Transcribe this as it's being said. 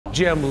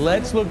Jim,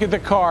 let's look at the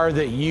car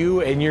that you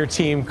and your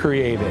team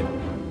created.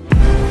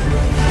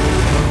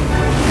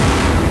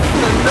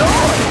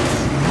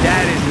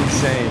 That is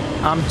insane.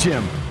 I'm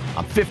Jim.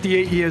 I'm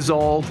 58 years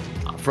old.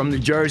 I'm from New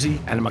Jersey,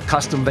 and I'm a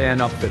custom van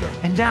upfitter.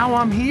 And now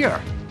I'm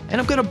here,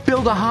 and I'm gonna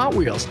build a Hot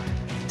Wheels.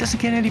 It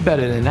doesn't get any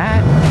better than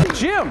that.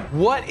 Jim,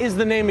 what is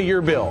the name of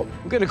your build?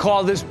 I'm gonna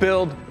call this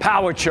build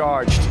Power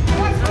Charged.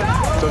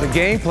 So the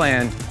game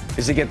plan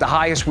is to get the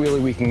highest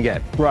wheelie we can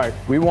get. Right.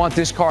 We want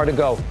this car to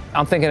go,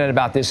 I'm thinking at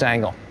about this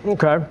angle.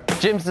 Okay.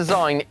 Jim's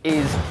design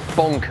is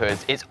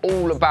bonkers. It's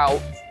all about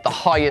the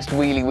highest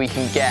wheelie we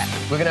can get.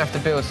 We're gonna have to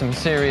build some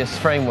serious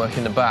framework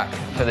in the back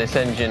for this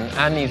engine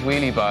and these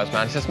wheelie bars,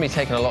 man. It's just me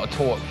taking a lot of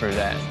torque through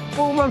there.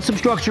 We'll run some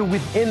structure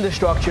within the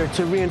structure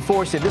to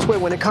reinforce it. This way,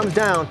 when it comes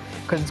down,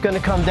 because it's gonna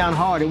come down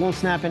hard, it won't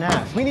snap in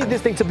half. We need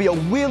this thing to be a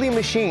wheelie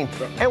machine,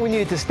 and we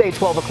need it to stay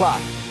 12 o'clock.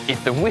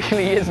 If the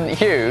wheelie isn't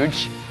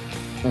huge,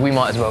 we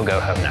might as well go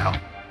home now.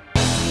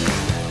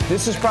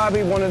 This is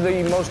probably one of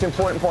the most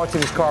important parts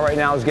of this car right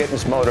now is getting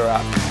this motor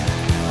out.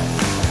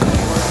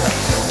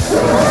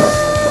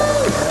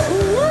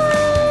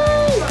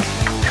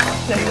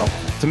 There you go.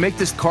 To make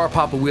this car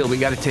pop a wheel, we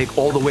got to take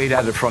all the weight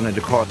out of the front of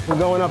the car. We're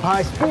going up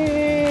high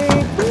speed.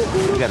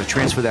 We got to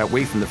transfer that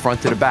weight from the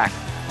front to the back.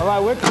 All right,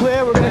 we're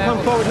clear. We're gonna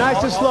come forward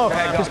nice and slow.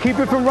 Just keep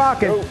it from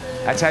rocking.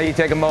 That's how you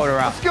take a motor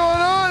out. What's going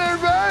on,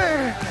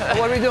 everybody?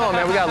 What are we doing,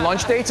 man? We got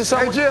lunch dates or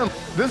something? Hey, Jim,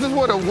 this is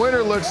what a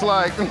winter looks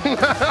like.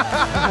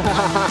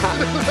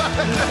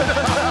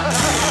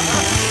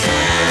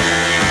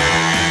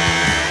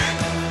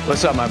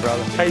 What's up, my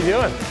brother? How you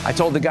doing? I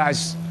told the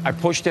guys I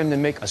pushed him to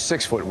make a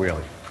 6-foot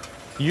wheelie.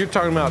 You're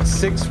talking about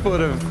 6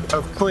 foot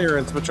of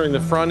clearance between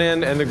the front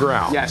end and the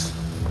ground. Yes.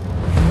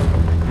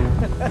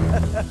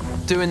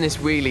 Doing this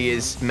wheelie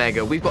is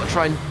mega. We've got to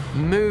try and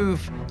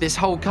move this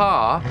whole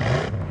car,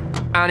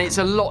 and it's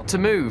a lot to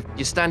move.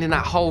 You're standing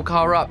that whole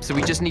car up, so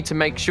we just need to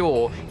make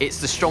sure it's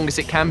the strongest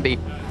it can be.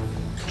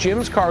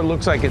 Jim's car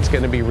looks like it's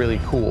going to be really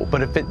cool,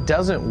 but if it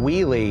doesn't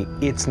wheelie,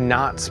 it's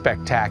not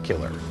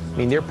spectacular. I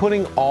mean, they're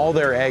putting all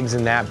their eggs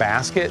in that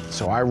basket,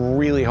 so I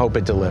really hope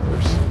it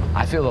delivers.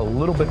 I feel a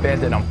little bit bad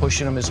that I'm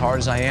pushing him as hard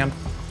as I am.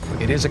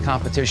 It is a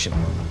competition,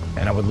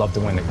 and I would love to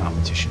win the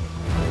competition.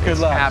 Good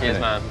luck. Cheers,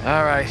 man.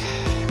 All right,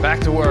 back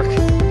to work.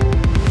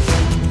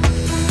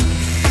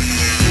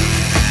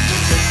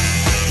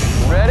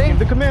 Ready? Give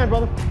the command,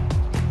 brother.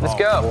 Let's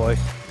go. Boy,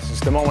 this is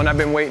the moment I've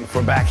been waiting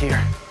for back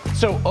here.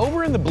 So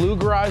over in the blue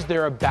garage,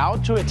 they're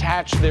about to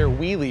attach their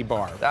wheelie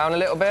bar. Down a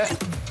little bit.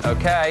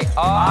 Okay,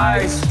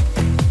 eyes.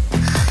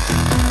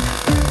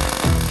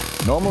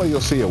 Normally, you'll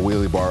see a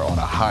wheelie bar on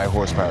a high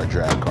horsepower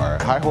drag car.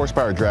 High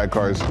horsepower drag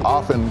cars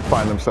often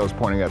find themselves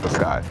pointing at the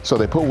sky. So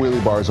they put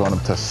wheelie bars on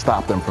them to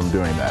stop them from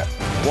doing that.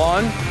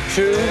 1,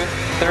 2,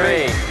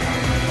 3.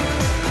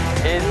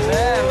 It's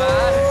there,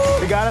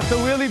 man. We got us a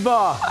wheelie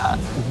bar.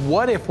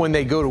 What if when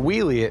they go to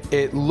wheelie it,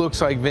 it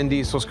looks like Vin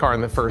Diesel's car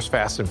in the first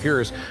Fast and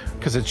Furious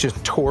because it's just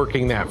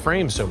torquing that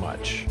frame so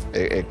much?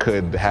 It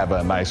could have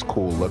a nice,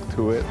 cool look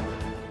to it,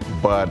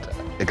 but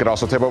it could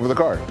also tip over the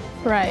car.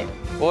 Right.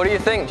 What do you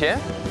think, Jim?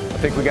 I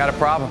think we got a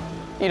problem.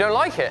 You don't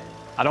like it?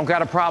 I don't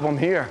got a problem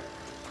here.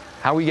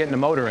 How are we getting the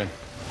motor in?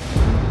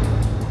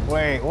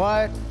 Wait,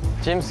 what?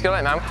 Jim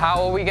Skillet, man,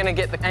 how are we going to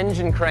get the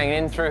engine crane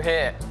in through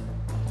here?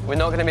 We're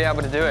not going to be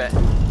able to do it.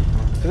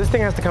 So this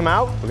thing has to come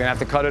out? We're gonna have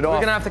to cut it off.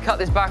 We're going to have to cut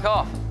this back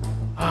off.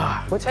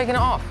 We're taking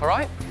it off, all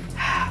right?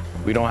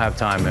 We don't have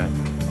time, man.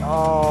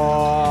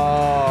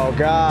 Oh,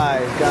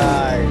 guys.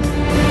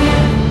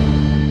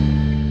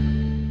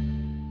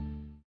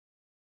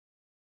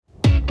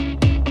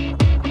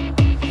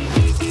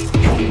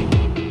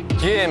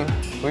 Jim,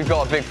 we've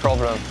got a big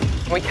problem.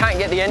 We can't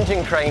get the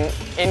engine crane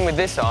in with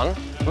this on.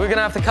 We're going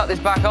to have to cut this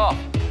back off.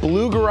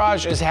 Blue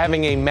Garage is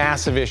having a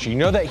massive issue. You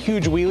know that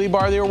huge wheelie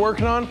bar they were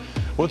working on?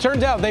 Well, it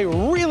turns out they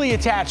really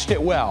attached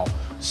it well.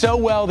 So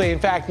well, they in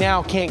fact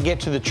now can't get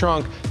to the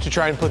trunk to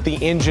try and put the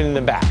engine in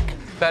the back.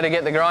 Better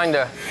get the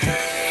grinder.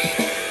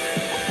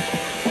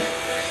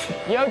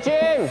 Yo,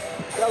 Jim,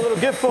 got a little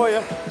gift for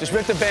you. Just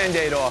rip the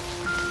Band-Aid off.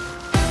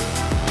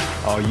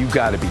 Oh, you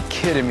gotta be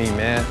kidding me,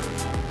 man.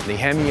 The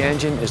Hemi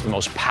engine is the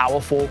most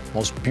powerful,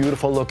 most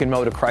beautiful looking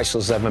motor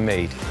Chrysler's ever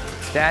made.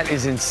 That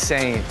is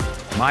insane.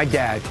 My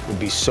dad would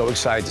be so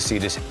excited to see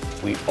this.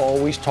 We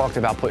always talked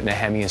about putting a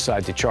Hemi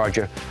inside the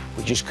Charger.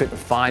 We just couldn't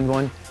find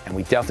one, and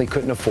we definitely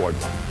couldn't afford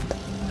one.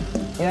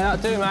 Yeah,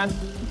 that'll do, man.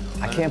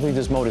 I can't believe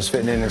this motor's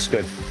fitting in this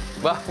good.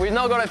 Well, we've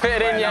not got it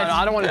fitted in yet. No,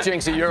 I don't want to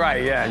jinx it, you're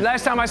right, yeah.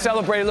 Last time I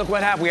celebrated, look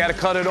what happened, we had to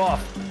cut it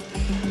off.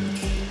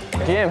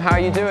 Jim, how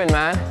you doing,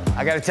 man?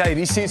 I gotta tell you,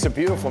 these seats are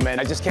beautiful, man.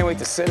 I just can't wait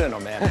to sit in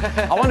them, man.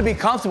 I want to be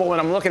comfortable when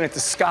I'm looking at the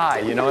sky,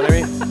 you know what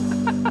I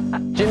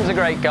mean? Jim's a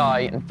great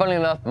guy, and funnily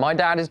enough, my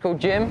dad is called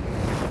Jim.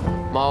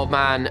 My old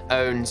man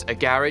owns a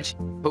garage,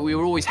 but we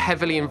were always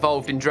heavily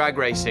involved in drag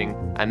racing,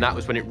 and that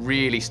was when it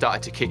really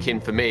started to kick in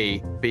for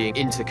me, being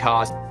into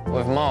cars.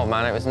 With my old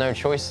man, it was no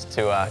choice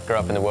to grow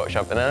up in the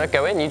workshop, and then I'd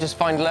go in, you just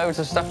find loads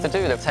of stuff to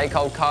do. They'll take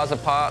old cars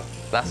apart.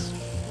 That's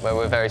where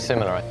we're very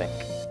similar, I think.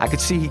 I could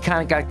see he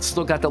kind of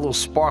still got that little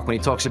spark when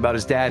he talks about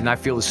his dad, and I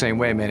feel the same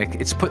way, man.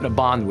 It's putting a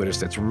bond with us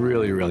that's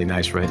really, really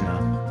nice right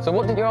now. So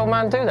what did your old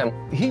man do then?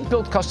 He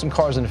built custom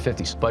cars in the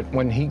 50s, but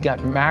when he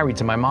got married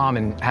to my mom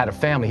and had a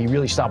family, he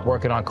really stopped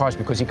working on cars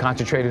because he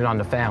concentrated on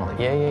the family.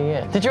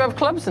 Yeah. Did you have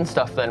clubs and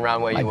stuff then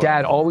around where you were? My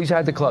dad always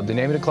had the club. The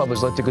name of the club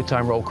was Let the Good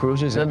Time Roll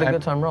Cruises. Let the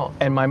Good Time Roll.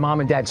 And my mom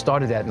and dad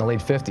started that in the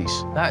late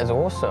 50s. That is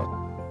awesome.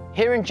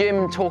 Hearing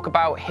Jim talk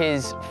about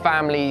his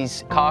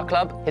family's car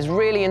club has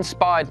really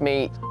inspired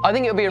me. I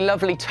think it would be a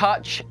lovely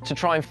touch to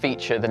try and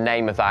feature the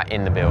name of that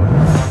in the building.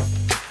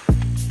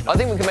 I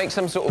think we can make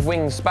some sort of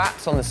wing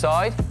spats on the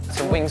side,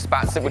 some wing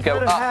spats that would go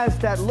has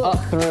that look.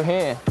 up through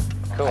here.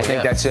 Cool, I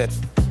think that's it.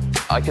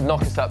 I could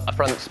knock us up a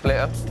front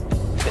splitter.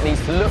 It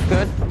needs to look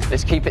good.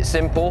 Let's keep it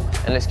simple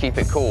and let's keep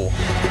it cool.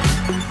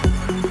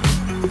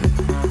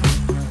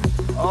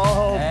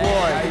 Oh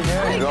boy,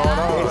 What's going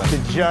on? it's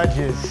the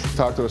judges.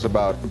 Talk to us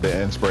about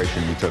the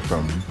inspiration you took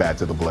from Bad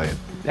to the Blade.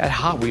 That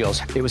Hot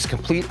Wheels, it was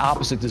complete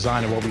opposite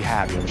design of what we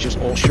have. It was just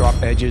all sharp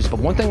edges. But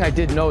one thing I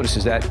did notice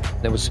is that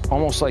there was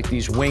almost like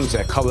these wings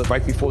that covered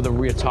right before the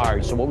rear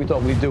tires. So what we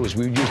thought we'd do is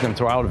we would use them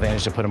to our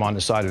advantage to put them on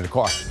the side of the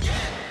car.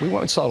 We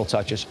went with subtle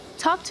touches.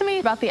 Talk to me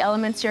about the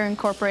elements you're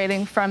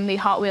incorporating from the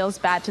Hot Wheels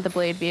Bad to the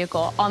Blade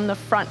vehicle on the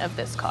front of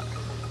this car.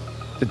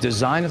 The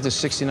design of the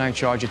 69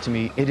 Charger, to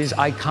me, it is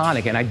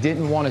iconic, and I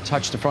didn't want to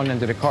touch the front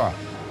end of the car.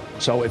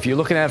 So if you're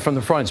looking at it from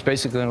the front, it's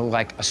basically going to look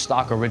like a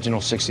stock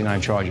original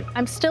 69 Charger.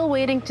 I'm still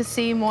waiting to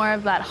see more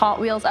of that Hot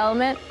Wheels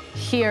element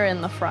here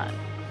in the front.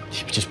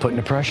 You're just putting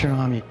the pressure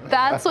on me.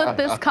 That's what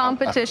this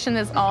competition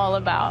is all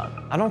about.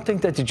 I don't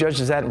think that the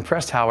judge is that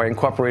impressed how I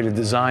incorporated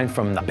design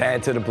from the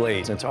Bad to the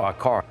Blades into our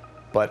car.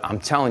 But I'm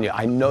telling you,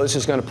 I know this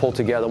is going to pull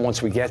together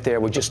once we get there.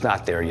 We're just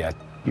not there yet.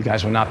 You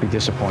guys will not be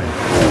disappointed.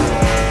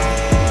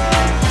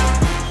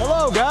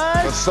 Hello,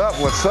 guys. What's up?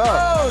 What's up?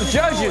 Oh,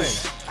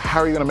 judges. How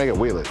are you gonna make it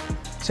wheel it?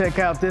 Check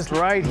out this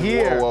right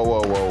here.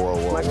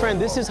 Whoa. My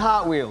friend, this is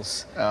Hot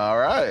Wheels. All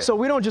right. So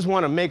we don't just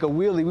want to make a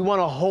wheelie, we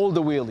want to hold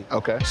the wheelie.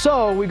 Okay.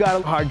 So we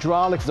got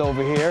hydraulics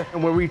over here,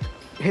 and where we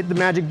hit the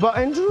magic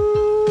button,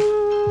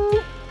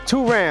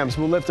 2 rams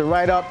will lift it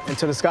right up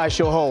until the sky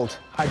shall hold.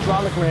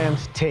 Hydraulic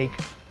rams take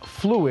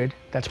fluid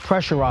that's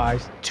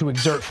pressurized to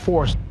exert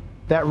force.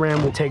 That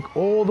ram will take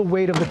all the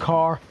weight of the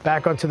car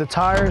back onto the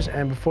tires,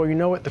 and before you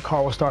know it, the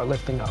car will start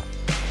lifting up.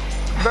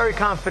 Very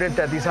confident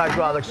that these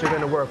hydraulics are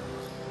going to work.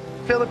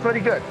 Feel it pretty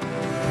good.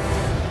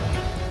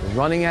 We're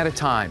running out of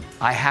time.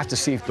 I have to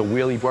see if the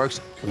wheelie works.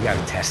 We got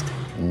to test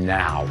it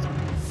now.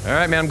 All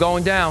right, man, I'm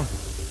going down.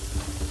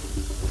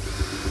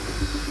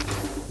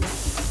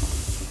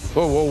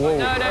 Whoa.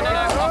 No.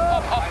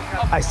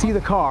 Up. I see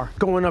the car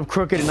going up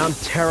crooked, and I'm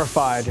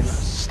terrified. And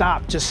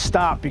just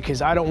stop,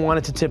 because I don't want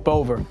it to tip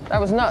over.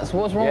 That was nuts.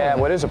 What's wrong with it?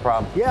 What is the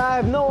problem? Yeah, I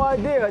have no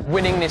idea.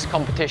 Winning this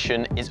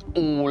competition is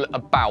all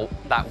about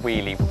that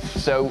wheelie.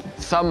 So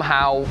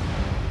somehow,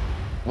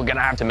 we're gonna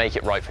have to make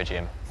it right for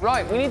Jim.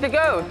 Right, we need to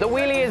go. The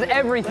wheelie is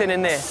everything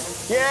in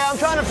this. Yeah, I'm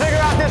trying to figure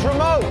out this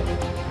remote.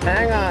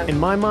 Hang on. In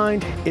my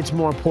mind, it's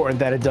more important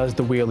that it does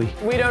the wheelie.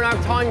 We don't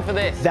have time for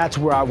this. That's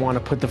where I want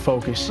to put the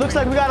focus. Looks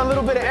like we got a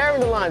little bit of air in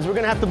the lines. We're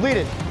gonna have to bleed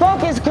it.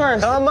 Focus,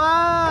 Chris. Come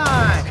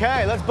on.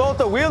 Okay, let's bolt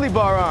the wheelie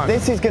bar on.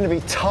 This is going to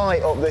be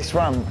tight up this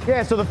ramp.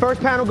 Yeah, so the first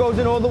panel goes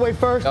in all the way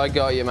first. I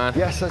got you, man.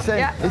 Yes, that's it.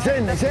 Yeah. It's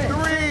in, it's in.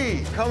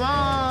 3. Come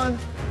on.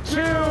 2.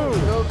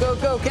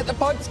 Go. Get the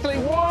pods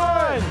clean.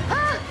 1.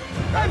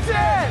 That's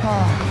it.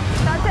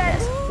 That's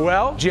it.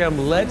 Well, Jim,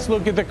 let's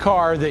look at the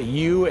car that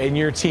you and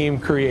your team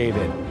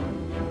created.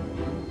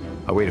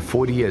 I waited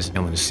 40 years. I'm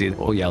going to see it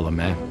all yellow,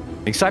 man.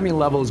 Excitement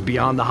level is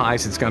beyond the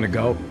highs it's going to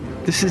go.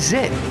 This is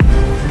it.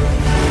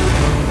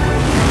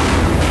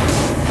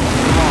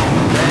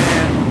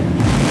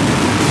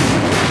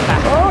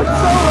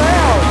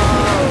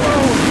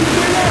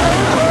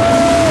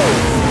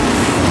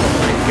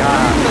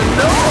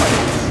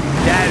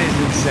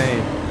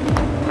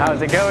 How's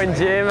it going,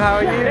 Jim? How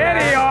are you?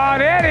 Eddie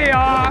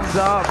on! What's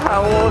up?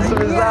 How awesome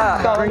is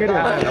that? Bring it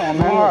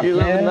in. You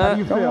loving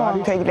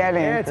that? Take that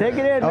in. Yeah, take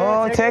it in, man.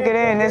 Oh, take it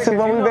in. This is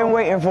what we've been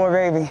waiting for,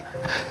 baby.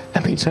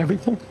 That means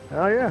everything.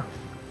 Oh, yeah.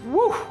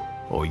 Woo!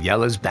 Oh,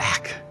 Yella's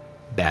back.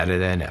 Better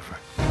than ever.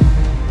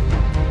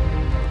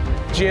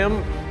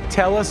 Jim,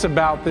 tell us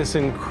about this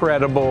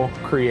incredible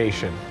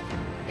creation.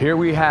 Here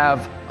we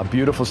have a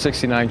beautiful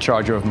 69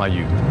 Charger of my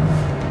youth.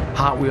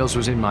 Hot Wheels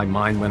was in my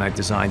mind when I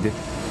designed it.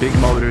 Big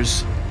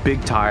motors,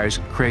 big tires,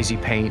 crazy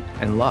paint,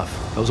 and love.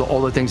 Those are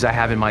all the things I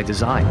have in my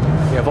design.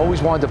 Yeah, I've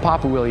always wanted to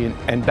pop a wheelie,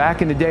 and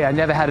back in the day, I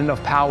never had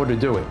enough power to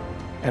do it.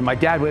 And my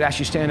dad would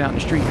actually stand out in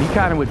the street, and he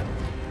kind of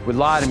would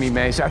lie to me,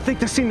 man. He'd say, I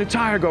think I seen the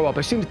tire go up.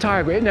 I seen the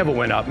tire go. It never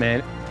went up,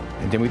 man.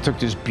 And then we took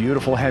this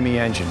beautiful Hemi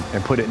engine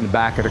and put it in the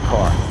back of the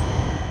car.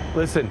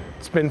 Listen,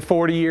 it's been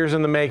 40 years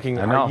in the making.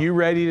 I know. Are you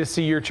ready to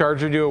see your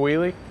Charger do a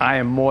wheelie? I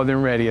am more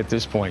than ready at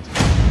this point.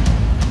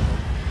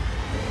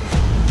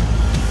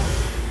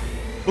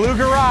 Blue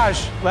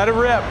Garage, let it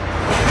rip.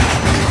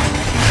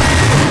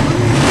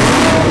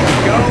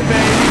 Go,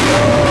 baby,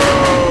 go!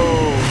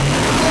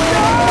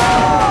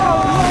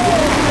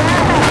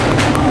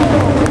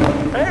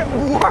 Hey,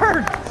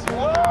 worked!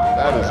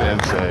 That is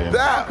insane.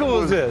 That cool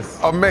is was this?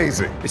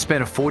 amazing. It's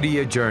been a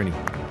 40-year journey,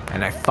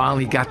 and I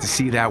finally got to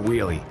see that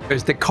wheelie.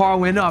 As the car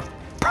went up,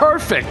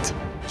 perfect!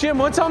 Jim,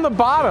 what's on the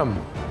bottom?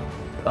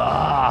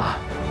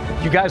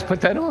 You guys put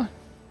that on?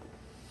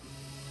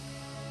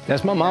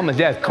 That's my mom and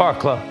dad's car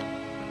club.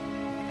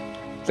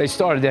 They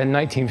started that in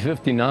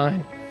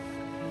 1959.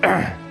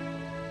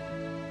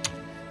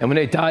 And when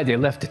they died, they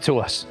left it to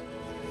us.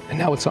 And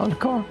now it's on the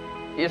car.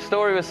 Your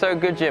story was so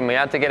good, Jim. We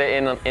had to get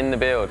it in the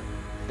build.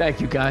 Thank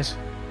you, guys.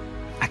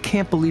 I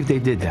can't believe they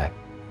did that.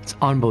 It's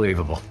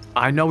unbelievable.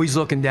 I know he's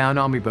looking down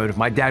on me, but if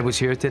my dad was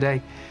here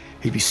today,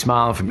 he'd be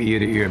smiling from ear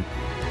to ear.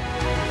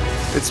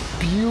 It's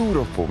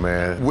beautiful,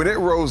 man. When it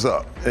rose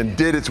up and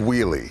did its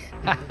wheelie,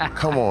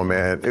 come on,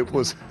 man. It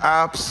was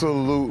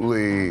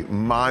absolutely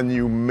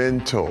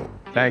monumental.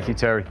 Thank you,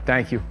 Terry.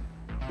 Thank you.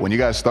 When you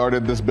guys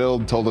started this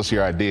build, told us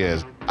your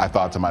ideas, I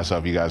thought to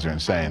myself, you guys are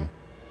insane.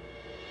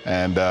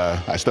 And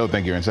I still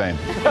think you're insane.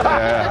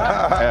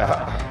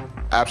 Yeah.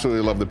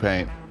 Absolutely love the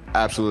paint.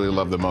 Absolutely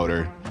love the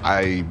motor.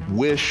 I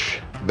wish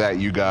that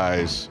you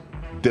guys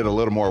did a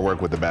little more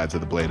work with the Bad to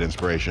the Blade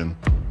inspiration.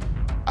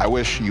 I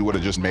wish you would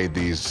have just made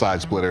these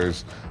side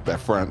splitters, that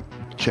front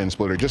chin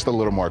splitter, just a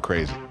little more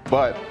crazy.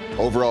 But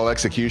overall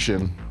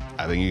execution,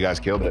 I think you guys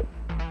killed it.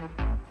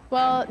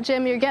 Well,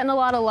 Jim, you're getting a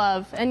lot of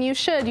love, and you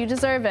should, you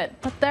deserve it.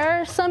 But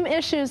there are some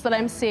issues that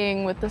I'm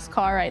seeing with this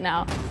car right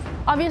now.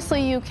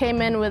 Obviously, you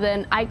came in with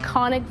an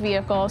iconic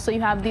vehicle, so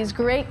you have these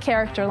great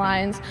character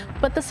lines,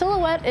 but the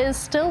silhouette is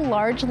still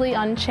largely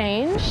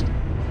unchanged.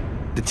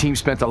 The team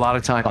spent a lot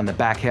of time on the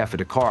back half of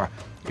the car.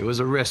 It was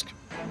a risk.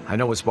 I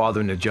know it's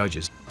bothering the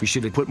judges. We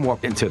should have put more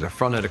into the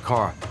front of the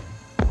car.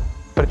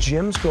 But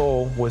Jim's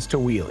goal was to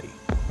wheelie.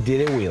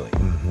 Did it wheelie?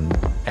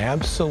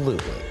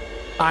 Absolutely.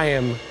 I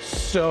am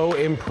so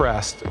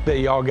impressed that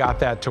y'all got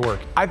that to work.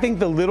 I think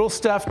the little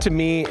stuff to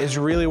me is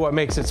really what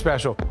makes it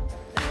special.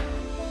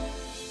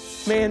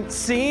 Man,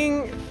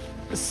 seeing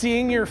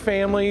your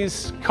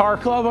family's car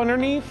club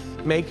underneath,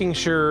 making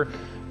sure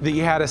that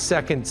you had a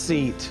second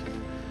seat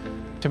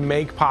to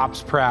make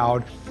Pops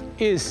proud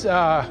is,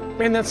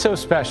 man, that's so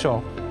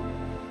special.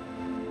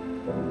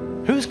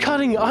 Who's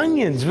cutting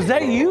onions? Was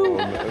that you?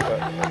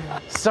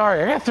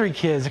 Sorry, I got 3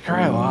 kids. I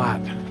cry a lot.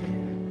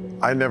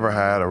 I never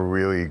had a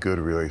really good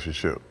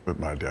relationship with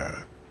my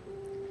dad.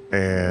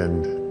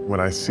 And when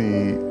I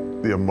see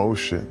the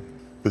emotion,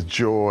 the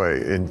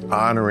joy in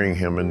honoring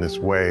him in this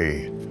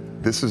way,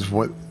 this is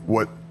what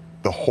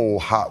the whole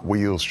Hot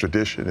Wheels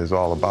tradition is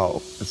all about.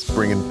 It's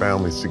bringing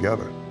families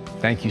together.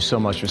 Thank you so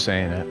much for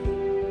saying that.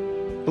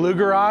 Blue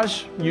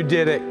Garage, you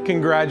did it.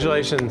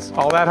 Congratulations.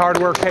 All that hard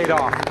work paid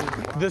off.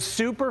 The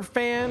super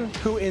fan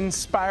who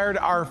inspired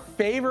our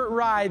favorite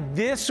ride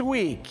this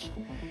week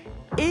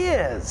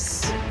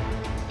is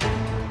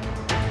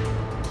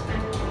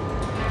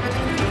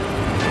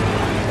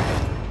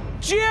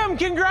Jim.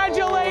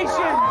 Congratulations.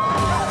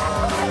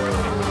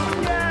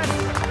 Yes,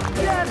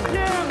 yes,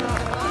 Jim.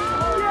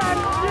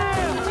 Yes,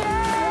 Jim.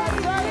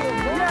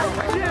 Yes,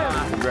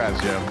 Jim.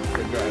 Congrats, Jim.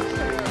 Congrats.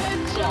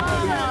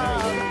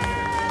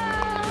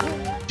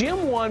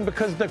 Jim won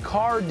because the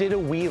car did a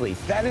wheelie.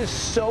 That is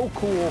so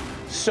cool,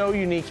 so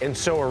unique, and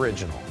so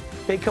original.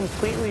 They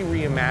completely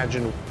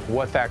reimagined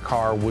what that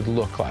car would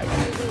look like.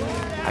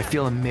 I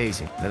feel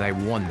amazing that I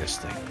won this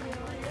thing.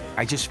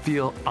 I just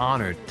feel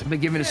honored to be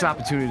given this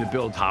opportunity to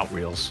build Hot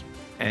Wheels,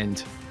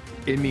 and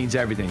it means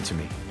everything to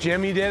me.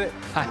 Jim, you did it.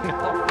 I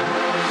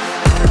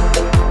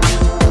know.